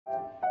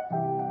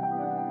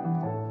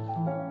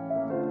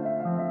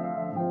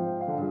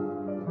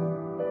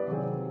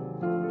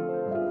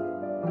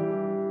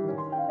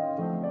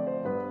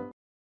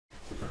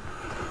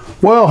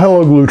Well,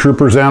 hello Glue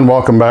Troopers, and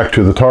welcome back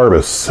to the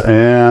Tarbus.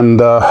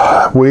 And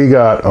we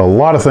got a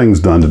lot of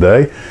things done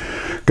today.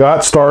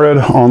 Got started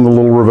on the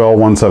little Revell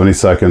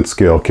 1/72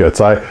 scale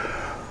kits. I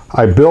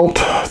built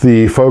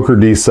the Fokker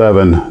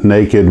D7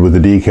 naked with the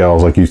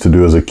decals like I used to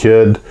do as a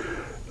kid,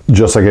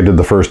 just like I did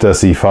the first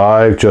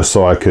SE5, just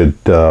so I could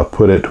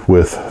put it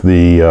with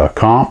the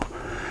comp.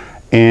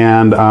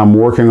 And I'm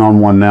working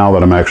on one now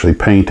that I'm actually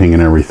painting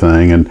and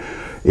everything. And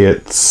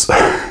it's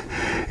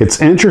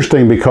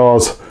interesting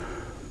because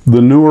the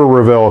newer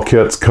Revell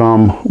kits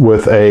come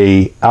with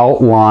a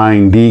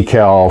outline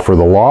decal for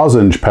the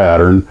lozenge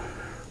pattern,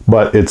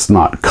 but it's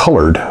not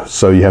colored.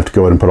 So you have to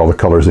go in and put all the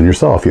colors in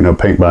yourself, you know,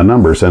 paint by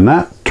numbers. And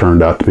that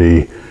turned out to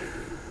be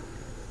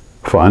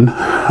fun.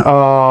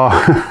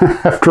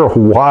 After a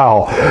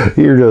while,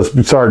 you're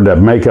just starting to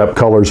make up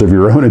colors of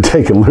your own and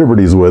taking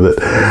liberties with it.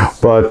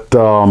 But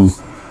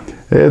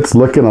it's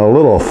looking a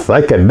little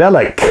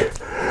psychedelic.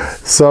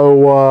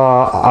 So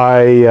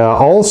I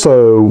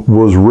also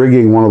was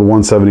rigging one of the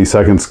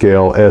 1/72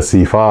 scale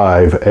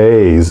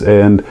SE5As,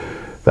 and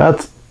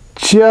that's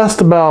just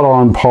about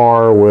on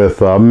par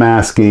with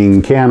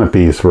masking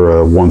canopies for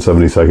a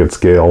 1/72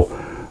 scale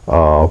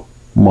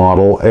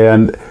model.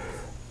 And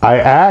I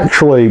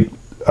actually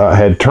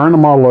had turned the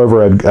model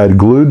over. I'd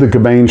glued the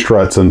Cabane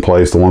struts in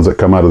place, the ones that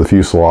come out of the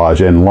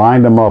fuselage, and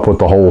lined them up with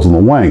the holes in the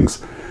wings.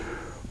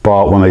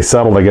 But when they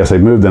settled, I guess they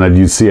moved, and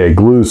you'd see a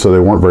glue, so they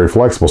weren't very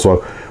flexible.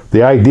 So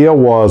the idea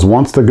was,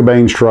 once the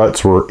Cabane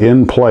struts were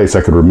in place,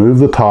 I could remove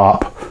the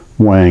top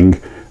wing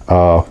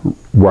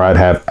where I'd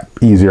have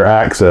easier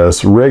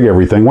access, rig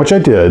everything, which I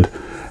did.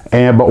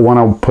 But when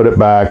I put it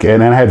back,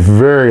 and I had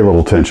very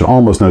little tension,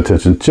 almost no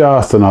tension,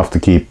 just enough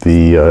to keep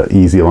the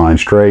easy line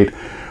straight.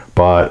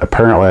 But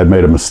apparently I'd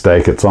made a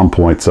mistake at some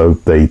point, so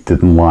they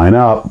didn't line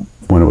up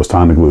when it was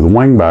time to glue the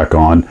wing back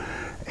on.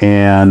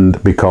 And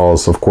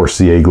because, of course,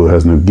 CA glue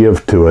has no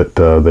give to it,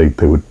 they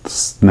would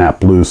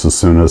snap loose as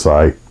soon as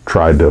I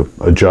tried to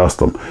adjust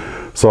them.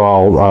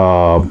 So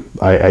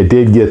I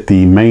did get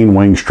the main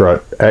wing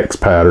strut X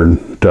pattern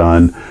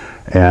done,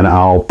 and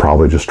I'll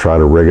probably just try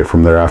to rig it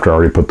from there after I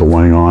already put the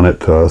wing on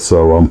it.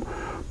 So I'm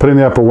putting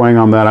the upper wing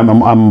on that.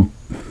 I'm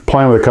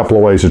playing with a couple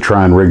of ways to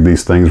try and rig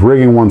these things.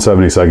 Rigging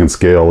 1/72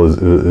 scale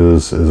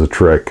is a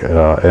trick,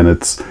 and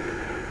it's...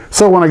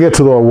 So when I get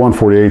to the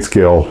 1/48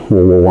 scale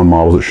World War I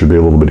models, it should be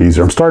a little bit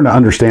easier. I'm starting to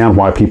understand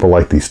why people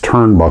like these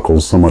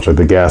turnbuckles so much, like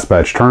the gas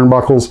batch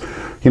turnbuckles.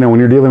 You know, when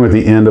you're dealing with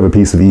the end of a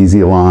piece of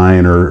easy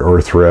line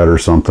or thread or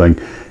something,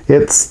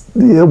 it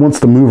wants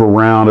to move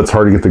around. It's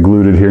hard to get the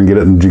glue in here and get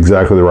it in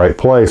exactly the right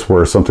place,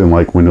 where something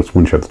like when you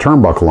have the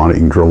turnbuckle on it,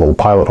 you can drill a little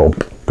pilot hole,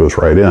 goes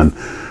right in.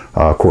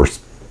 Of course,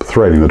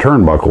 threading the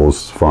turnbuckle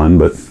is fun,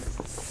 but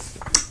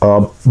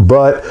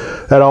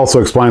that also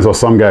explains why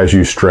some guys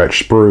use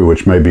stretch sprue,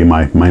 which may be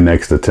my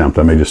next attempt.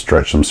 I may just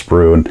stretch some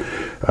sprue, and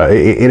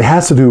it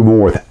has to do more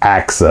with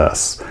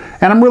access.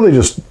 And I'm really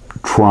just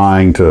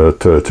trying to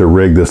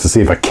rig this to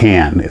see if I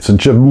can. It's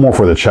just more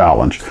for the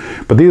challenge.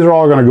 But these are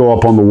all going to go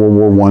up on the World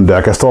War I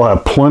deck. I still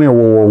have plenty of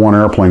World War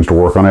I airplanes to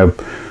work on.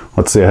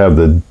 Let's see, I have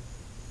the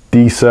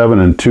D7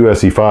 and 2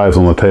 SE5s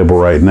on the table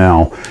right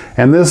now,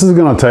 and this is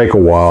going to take a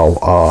while,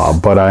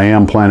 but I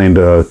am planning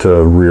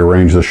to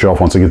rearrange the shelf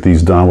once I get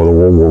these done with a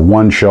World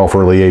War I shelf,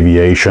 early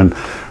aviation.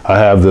 I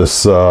have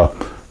this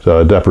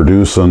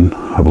Deperdussin,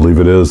 I believe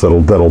it is,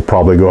 that'll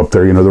probably go up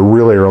there, you know, the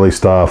really early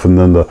stuff, and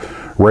then the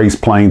race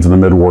planes and the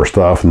mid-war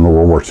stuff and the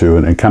World War II,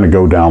 and kind of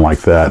go down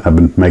like that. I've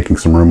been making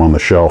some room on the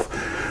shelf,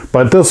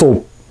 but this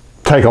will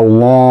take a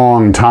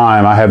long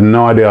time. I have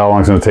no idea how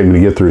long it's going to take me to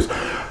get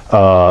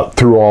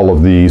through all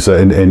of these,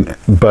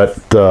 but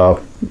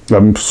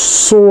I'm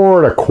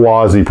sort of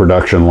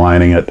quasi-production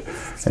lining it,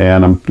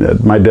 and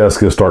my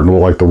desk is starting to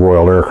look like the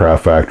Royal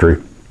Aircraft Factory.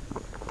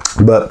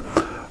 But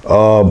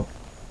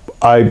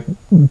I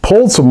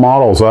pulled some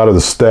models out of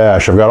the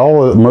stash. I've got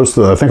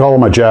I think all of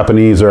my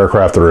Japanese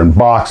aircraft that are in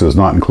boxes,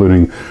 not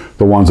including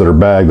the ones that are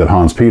bagged that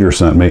Hans Peter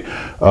sent me.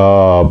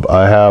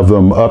 I have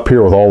them up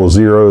here with all the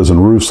zeros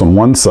and roofs on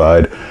one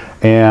side.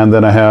 And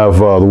then I have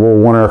the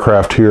World War I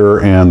aircraft here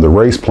and the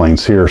race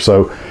planes here.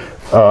 So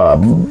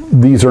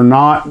these are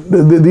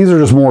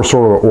just more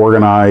sort of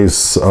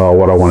organize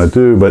what I want to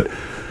do. But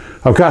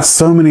I've got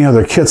so many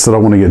other kits that I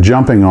want to get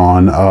jumping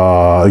on,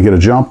 get a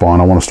jump on.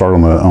 I want to start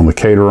on the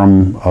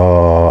Caterham,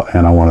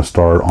 and I want to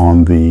start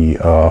on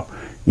the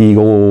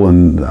Eagle,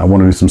 and I want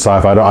to do some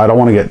sci-fi. I don't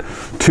want to get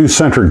too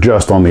centric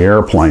just on the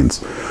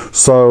airplanes.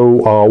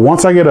 So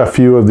once I get a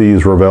few of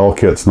these Revell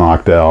kits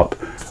knocked out,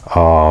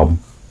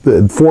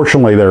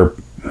 fortunately,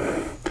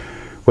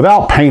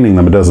 without painting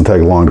them, it doesn't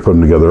take long to put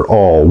them together at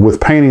all. With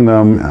painting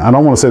them, I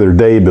don't want to say they're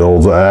day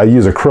builds. I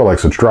use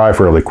acrylics, which dry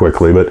fairly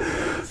quickly, but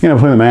you know,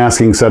 between the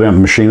masking, setting up the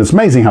machine, it's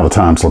amazing how the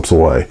time slips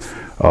away.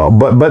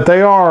 But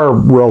they are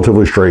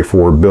relatively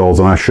straightforward builds,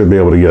 and I should be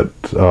able to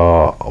get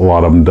a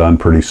lot of them done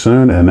pretty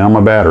soon. And now my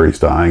battery's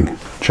dying.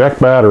 Check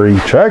battery,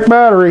 check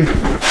battery.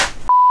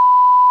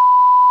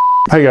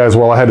 Hey guys,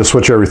 well, I had to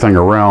switch everything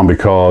around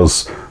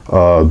because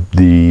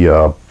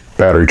the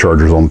battery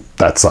chargers on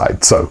that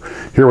side. So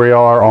here we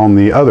are on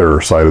the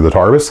other side of the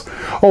Tarbus.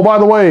 Oh, by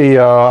the way,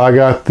 I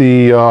got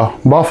the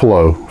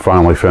Buffalo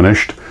finally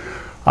finished.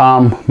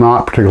 I'm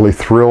not particularly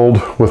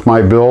thrilled with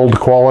my build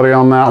quality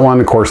on that one.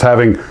 Of course,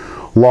 having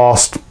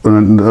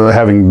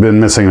been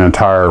missing an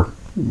entire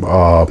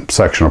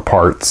section of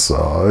parts,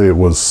 it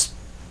was,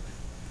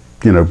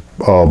 you know,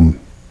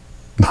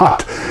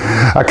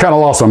 I kind of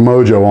lost some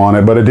mojo on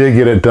it, but I did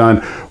get it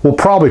done. We'll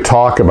probably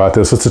talk about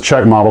this. It's a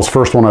Czech models,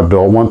 first one I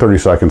built,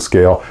 1/32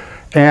 scale,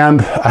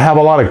 and I have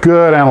a lot of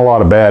good and a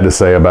lot of bad to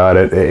say about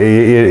it.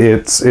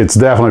 It's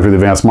definitely for the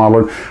advanced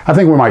modeler. I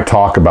think we might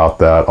talk about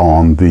that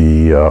on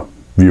the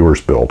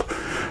viewers build.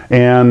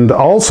 And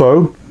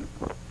also,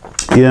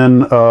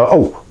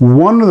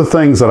 one of the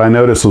things that I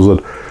noticed was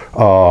that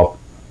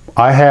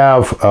I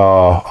have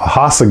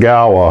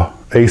Hasegawa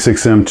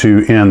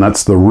A6M2N,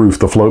 that's the roof,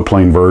 the float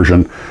plane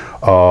version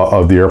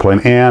of the airplane,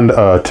 and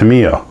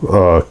Tamiya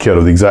kit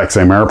of the exact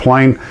same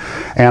airplane,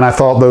 and I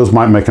thought those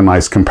might make a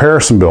nice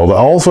comparison build. I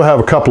also have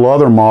a couple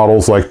other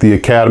models like the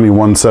Academy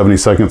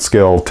 1/72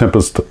 scale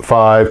Tempest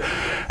 5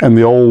 and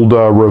the old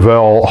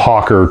Revell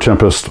Hawker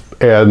Tempest,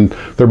 and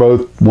they're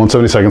both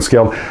 1/72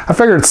 scale. I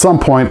figured at some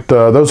point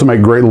those would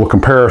make great little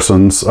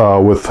comparisons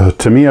with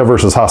Tamiya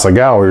versus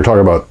Hasegawa. You're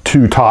talking about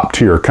two top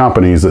tier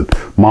companies that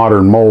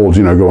modern molds,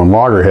 you know, go in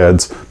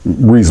loggerheads,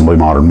 reasonably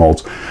modern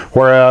molds.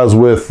 Whereas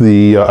with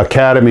the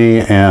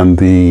Academy and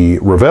the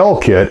Revell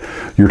kit,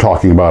 you're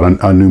talking about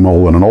a new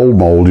mold and an old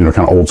mold, you know,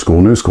 kind of old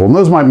school, new school. And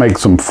those might make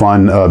some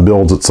fun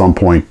builds at some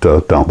point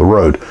down the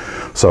road.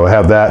 So I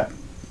have that,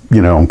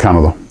 you know, on kind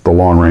of the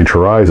long range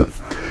horizon.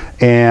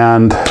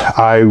 And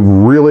I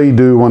really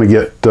do want to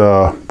get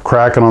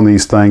cracking on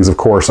these things. Of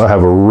course, I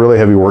have a really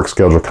heavy work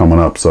schedule coming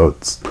up, so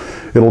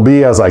it'll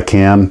be as I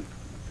can.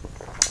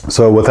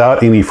 So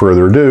without any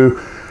further ado,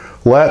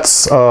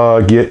 let's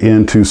get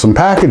into some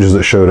packages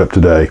that showed up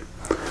today.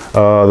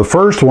 The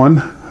first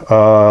one,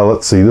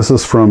 let's see, this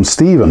is from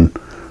Stephen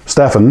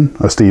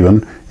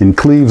in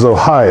Cleves,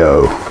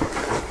 Ohio.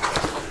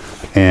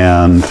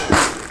 And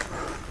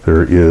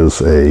there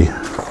is a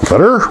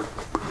letter,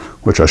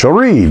 which I shall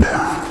read.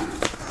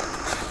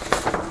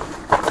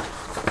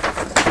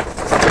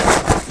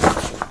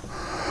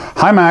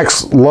 Hi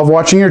Max, love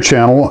watching your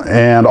channel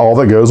and all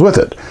that goes with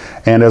it.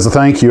 And as a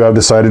thank you, I've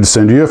decided to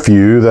send you a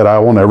few that I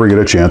will never get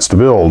a chance to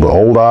build.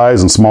 Old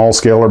eyes and small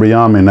scale are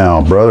beyond me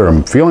now. Brother,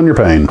 I'm feeling your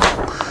pain.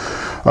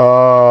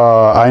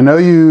 I know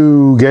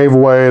you gave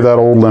away that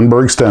old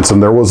Lindbergh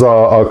Stinson. There was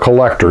a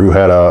collector who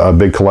had a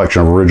big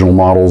collection of original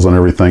models and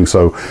everything,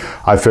 so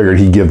I figured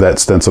he'd give that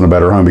Stinson a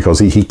better home because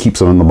he keeps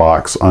them in the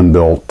box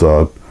unbuilt.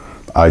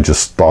 I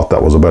just thought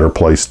that was a better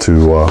place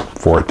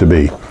for it to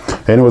be.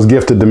 And it was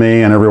gifted to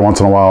me, and every once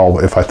in a while,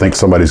 if I think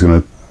somebody's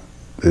going to,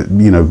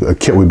 you know, a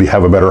kit would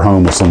have a better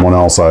home with someone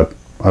else, I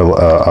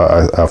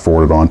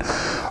forward it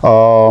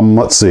on.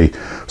 Let's see.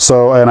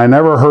 So, and I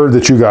never heard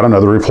that you got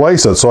another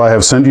replace-it, so I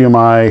have sent you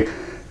my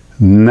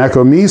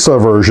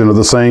Nekomisa version of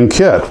the same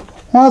kit.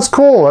 Well, that's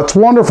cool. That's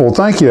wonderful.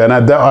 Thank you. And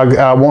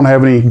I won't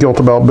have any guilt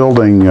about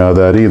building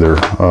that either.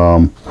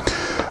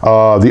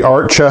 The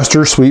Art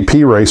Chester Sweet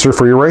Pea Racer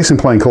for your racing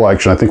plane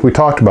collection. I think we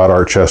talked about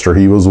Art Chester.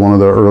 He was one of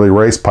the early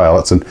race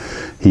pilots, and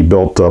he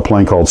built a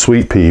plane called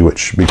Sweet Pea,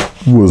 which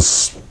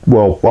was,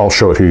 well, I'll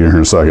show it here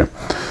in a second.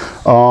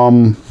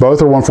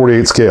 Both are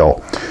 1/48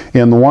 scale.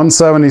 In the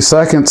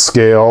 1/72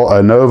 scale,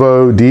 a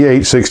Novo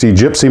DH-60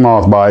 Gypsy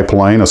Moth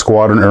biplane, a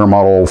Squadron Air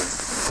Model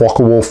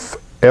Focke-Wulf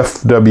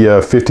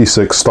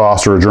FW-56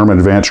 Stosser, a German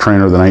advanced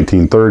trainer of the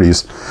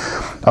 1930s.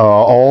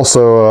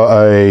 Also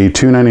a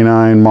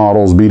 299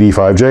 models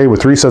BD-5J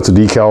with 3 sets of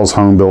decals,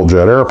 home-built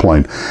jet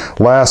airplane.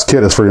 Last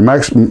kit is for your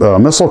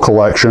missile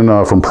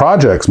collection from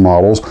Projects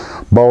models,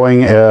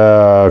 Boeing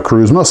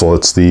cruise missile.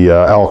 It's the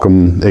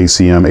Alcom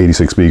ACM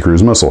 86B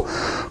cruise missile.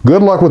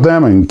 Good luck with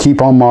them and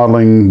keep on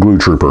modeling Glue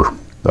Trooper.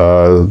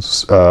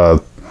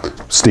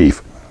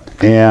 Steve.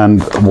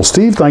 And, well,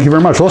 Steve, thank you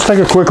very much. Let's take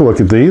a quick look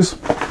at these.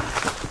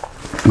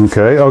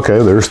 Okay,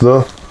 there's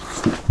the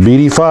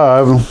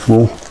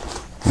BD-5.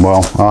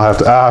 Well,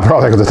 I'll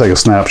probably have to take a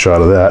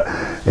snapshot of that.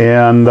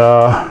 And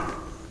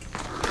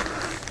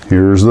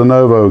here's the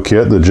Novo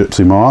kit, the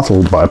Gypsy Moth,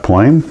 little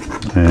biplane,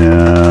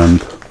 and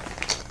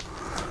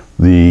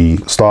the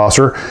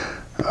Stosser.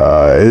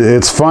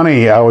 It's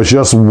funny, I was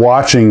just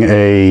watching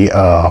a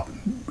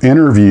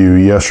interview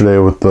yesterday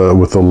with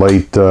the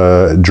late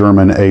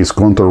German ace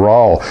Gunther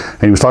Rahl,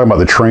 and he was talking about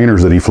the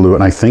trainers that he flew,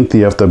 and I think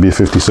the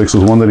FW-56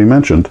 was one that he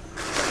mentioned.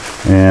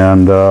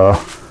 And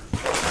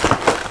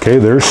okay,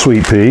 there's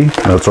Sweet Pea.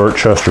 That's Art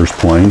Chester's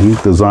plane. He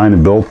designed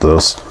and built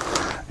this.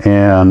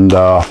 And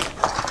let's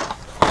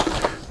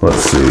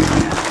see.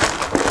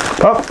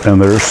 Oh,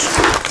 and there's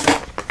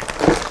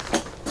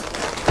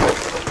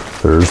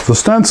the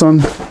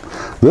Stinson.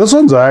 This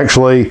one's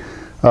actually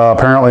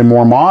apparently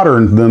more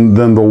modern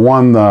than the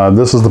one,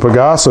 this is the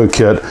Pegaso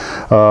kit,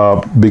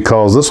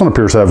 because this one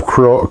appears to have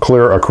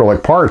clear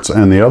acrylic parts,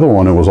 and the other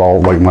one, it was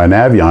all, like my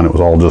Navion, it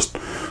was all just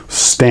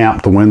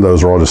stamped. The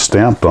windows are all just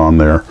stamped on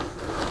there.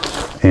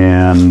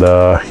 And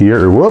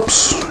here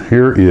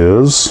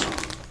is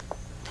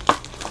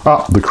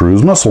the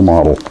cruise missile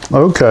model.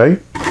 Okay.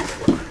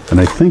 And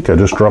I think I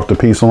just dropped a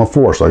piece on the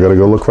floor, so I got to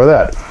go look for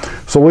that.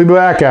 So we'll be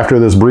back after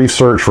this brief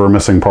search for a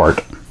missing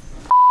part.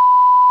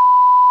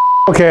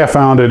 Okay, I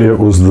found it. It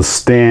was the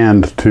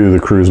stand to the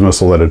cruise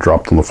missile that had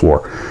dropped on the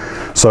floor.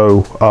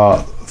 So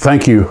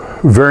thank you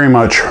very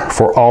much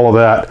for all of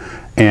that.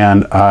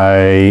 And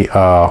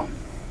I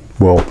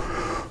will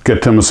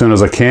get to them as soon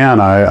as I can.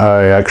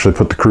 I actually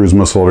put the cruise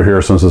missile over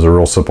here since it's a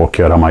real simple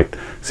kit. I might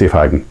see if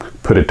I can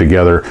put it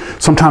together.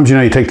 Sometimes, you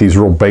know, you take these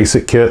real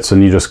basic kits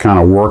and you just kind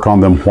of work on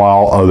them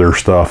while other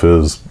stuff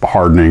is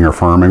hardening or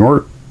firming,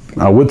 or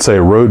I would say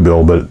a road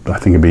build, but I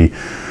think it'd be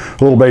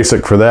a little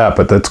basic for that,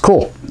 but that's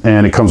cool.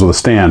 And it comes with a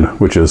stand,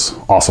 which is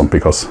awesome,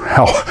 because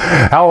how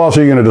else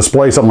are you going to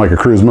display something like a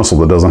cruise missile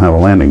that doesn't have a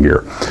landing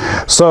gear?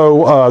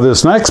 So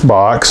this next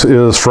box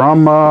is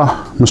from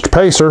Mr.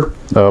 Pacer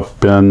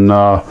up in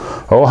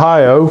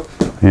Ohio,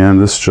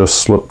 and this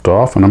just slipped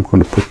off, and I'm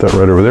going to put that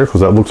right over there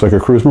because that looks like a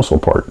cruise missile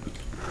part.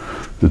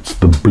 It's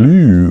the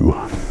blue.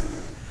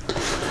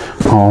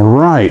 All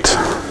right.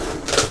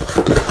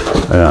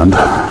 And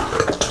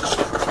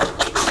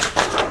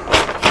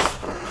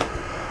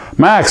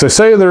Max, they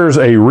say there's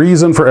a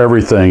reason for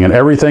everything, and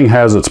everything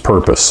has its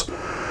purpose.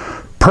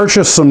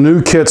 Purchased some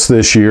new kits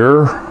this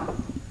year.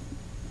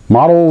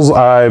 Models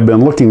I've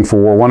been looking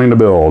for, wanting to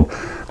build.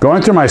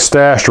 Going through my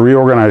stash to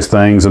reorganize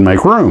things and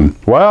make room.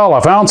 Well, I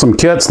found some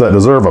kits that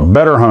deserve a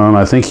better home.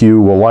 I think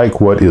you will like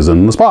what is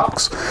in this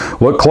box.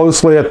 Look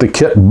closely at the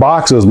kit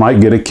boxes, might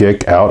get a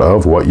kick out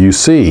of what you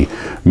see.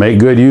 Make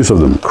good use of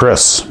them.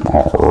 Chris.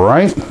 All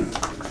right.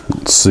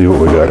 Let's see what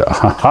we got.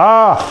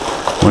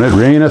 Ha-ha! When it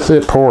raineth,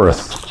 it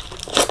poureth.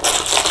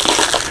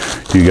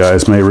 You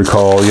guys may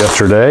recall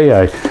yesterday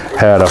I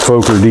had a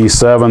Fokker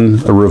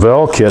D7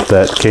 Revell kit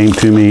that came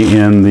to me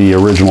in the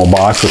original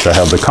box, which I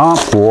have the comp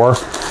for.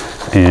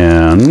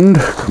 And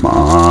come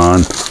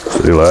on,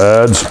 stay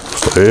lads,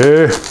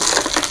 stay.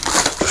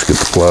 Just get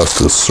the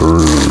plastic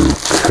through.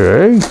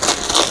 Okay.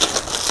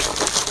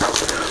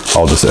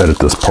 I'll just edit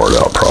this part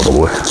out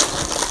probably.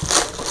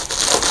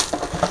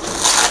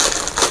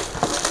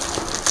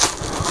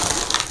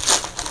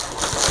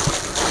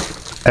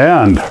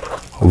 And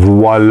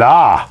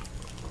voila!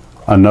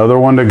 Another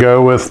one to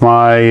go with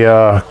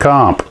my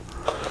comp.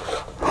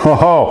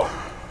 Oh,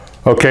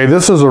 okay,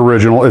 this is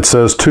original. It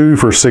says 2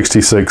 for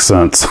 66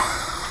 cents.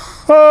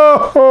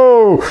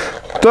 Oh,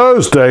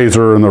 those days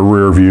are in the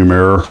rear view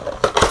mirror.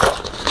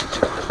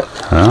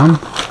 And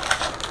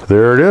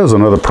there it is,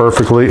 another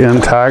perfectly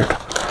intact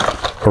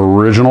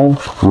original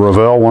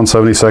Revell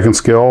 1/72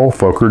 scale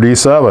Fokker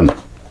D7.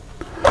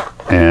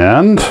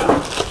 And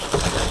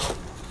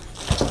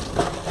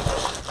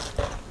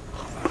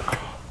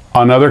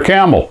another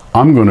Camel.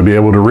 I'm going to be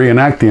able to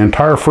reenact the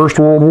entire First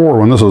World War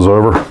when this is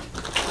over.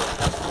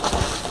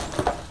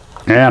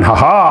 And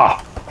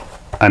haha,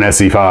 an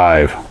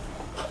SE5.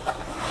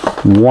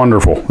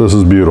 Wonderful. This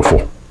is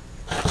beautiful.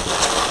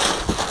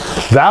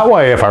 That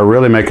way, if I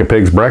really make a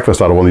pig's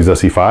breakfast out of one of these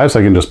SE5s,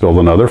 I can just build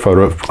another,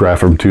 photograph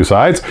from two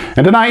sides,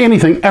 and deny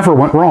anything ever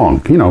went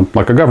wrong. You know,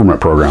 like a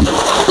government program.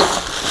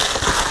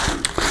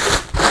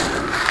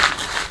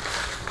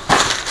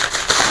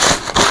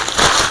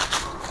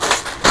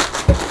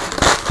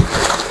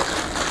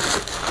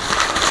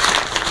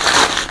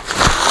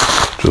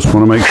 Just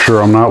want to make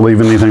sure I'm not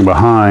leaving anything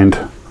behind.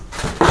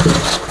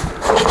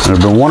 There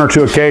have been one or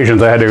two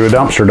occasions I had to go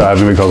dumpster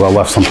diving because I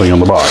left something in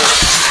the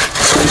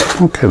box.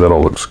 Okay, that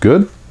all looks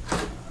good.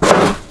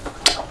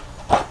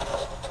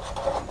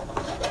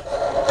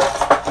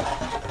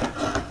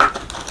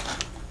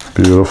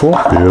 Beautiful,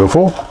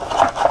 beautiful.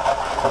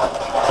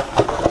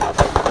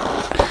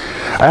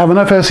 I have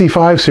enough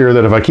SE5s here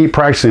that if I keep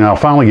practicing, I'll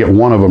finally get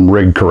one of them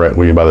rigged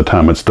correctly by the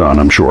time it's done,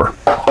 I'm sure.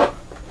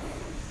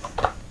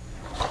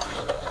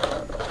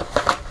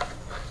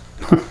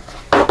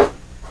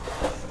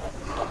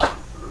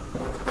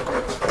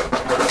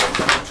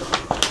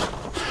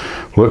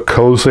 Look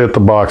closely at the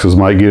boxes,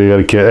 Mike. You got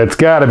a kit. It's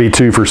got to be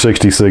 2 for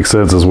 66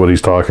 cents is what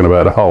he's talking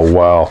about. Oh,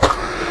 wow.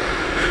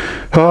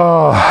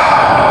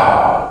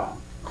 Oh,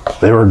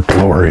 they were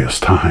glorious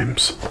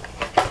times.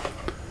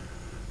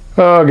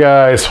 Oh,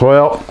 guys,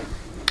 well,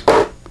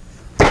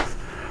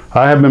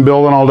 I have been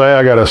building all day.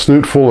 I got a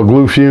snoot full of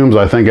glue fumes.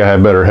 I think I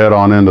had better head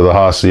on into the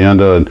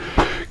Hacienda and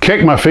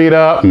kick my feet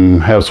up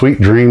and have sweet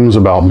dreams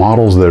about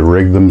models that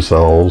rig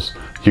themselves.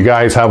 You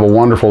guys have a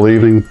wonderful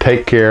evening.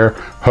 Take care.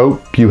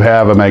 Hope you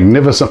have a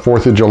magnificent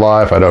 4th of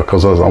July. If I don't,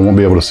 because I won't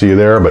be able to see you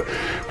there, but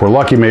if we're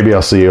lucky, maybe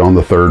I'll see you on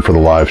the 3rd for the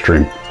live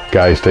stream.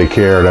 Guys, take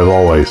care, and as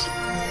always,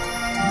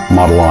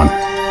 model on.